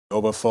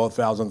Over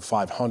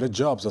 4,500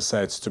 jobs are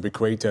set to be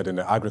created in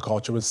the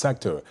agricultural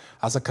sector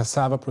as a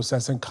cassava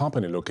processing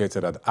company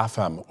located at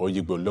Afam,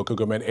 Oyigbo Local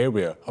Government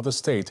Area of the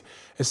state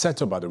is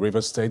set up by the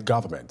Rivers State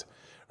Government.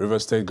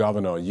 Rivers State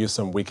Governor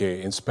Nyesom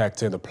Wike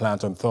inspecting the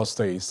plant on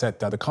Thursday said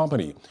that the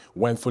company,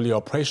 when fully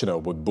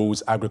operational, would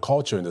boost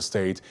agriculture in the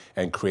state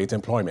and create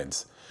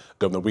employment.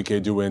 Governor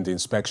Wike, during the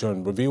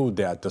inspection, revealed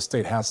that the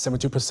state has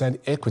 70%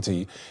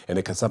 equity in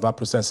the cassava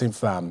processing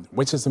farm,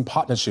 which is in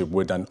partnership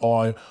with an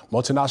oil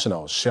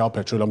multinational, Shell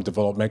Petroleum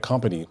Development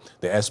Company,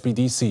 the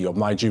SPDC of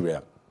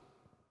Nigeria.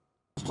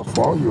 First of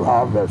all, you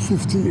have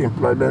 50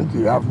 employment,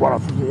 you have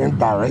 150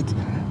 indirect,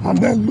 and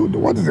then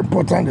what is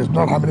important is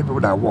not how many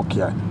people that work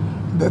here.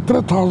 The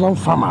 3,000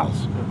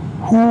 farmers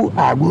who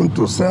are going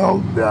to sell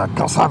their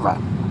cassava.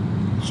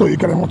 So you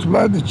can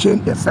multiply the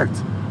chain effect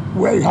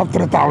where you have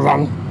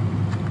 3,000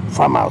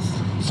 farmers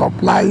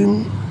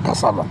supplying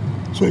cassava.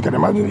 So you can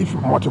imagine if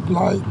you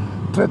multiply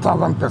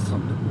 3,000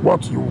 persons,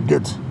 what you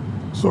get.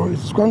 So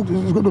it's going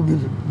to be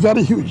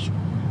very huge,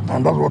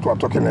 and that's what we're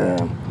talking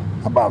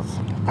about.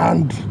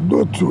 And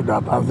those two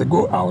that as they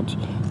go out,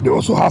 they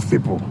also have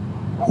people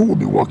who will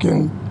be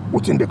working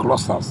within the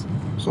clusters.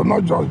 So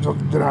not just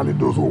generally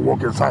those who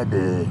work inside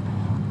the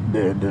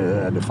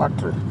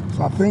factory.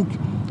 So I think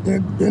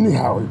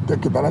anyhow,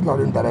 take it directly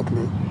or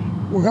indirectly,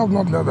 we have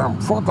not less than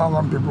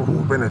 4,000 people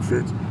who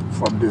benefit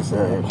from this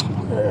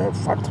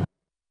factory.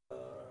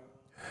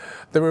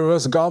 The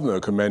Rivers Governor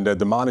commended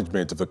the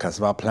management of the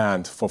cassava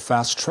plant for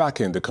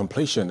fast-tracking the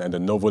completion and the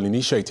novel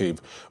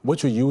initiative,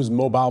 which will use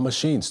mobile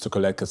machines to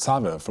collect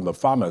cassava from the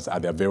farmers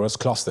at their various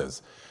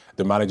clusters.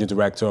 The managing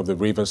director of the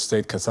Rivers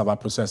State Cassava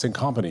Processing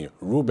Company,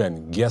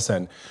 Ruben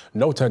Giesen,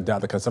 noted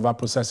that the cassava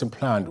processing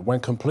plant, when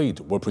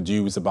complete, will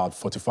produce about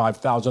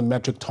 45,000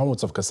 metric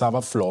tons of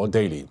cassava flour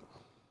daily.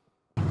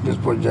 This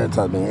project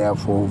has been here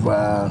for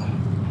over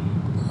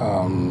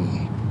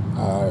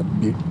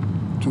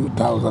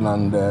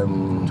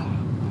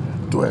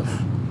 2012.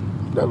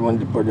 That's when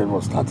the project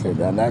was started,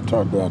 and I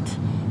thought that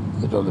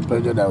it was a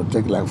project that would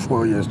take like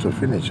 4 years to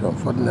finish.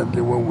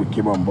 Unfortunately, when we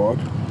came on board,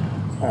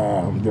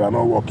 they are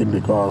not working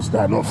because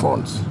there are no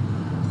funds.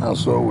 And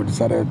so we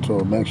decided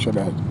to make sure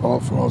that all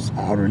funds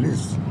are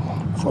released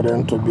for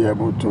them to be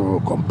able to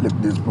complete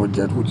this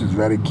project, which is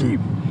very key.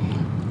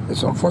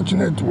 It's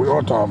unfortunate we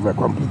ought to have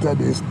completed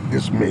this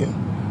May,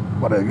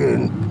 but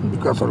again,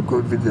 because of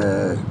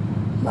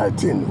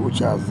COVID-19, which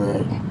has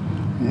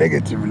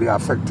negatively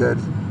affected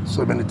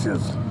so many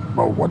things.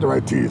 But whatever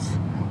it is,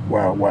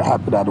 we're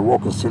happy that the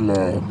work is still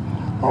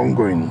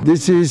ongoing.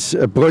 This is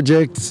a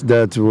project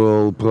that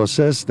will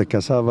process the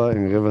cassava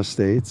in River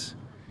State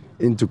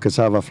into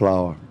cassava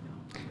flour.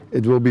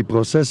 It will be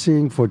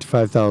processing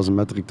 45,000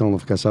 metric tons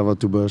of cassava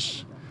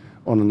tubers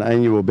on an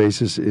annual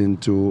basis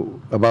into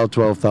about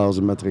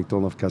 12,000 metric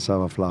tons of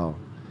cassava flour.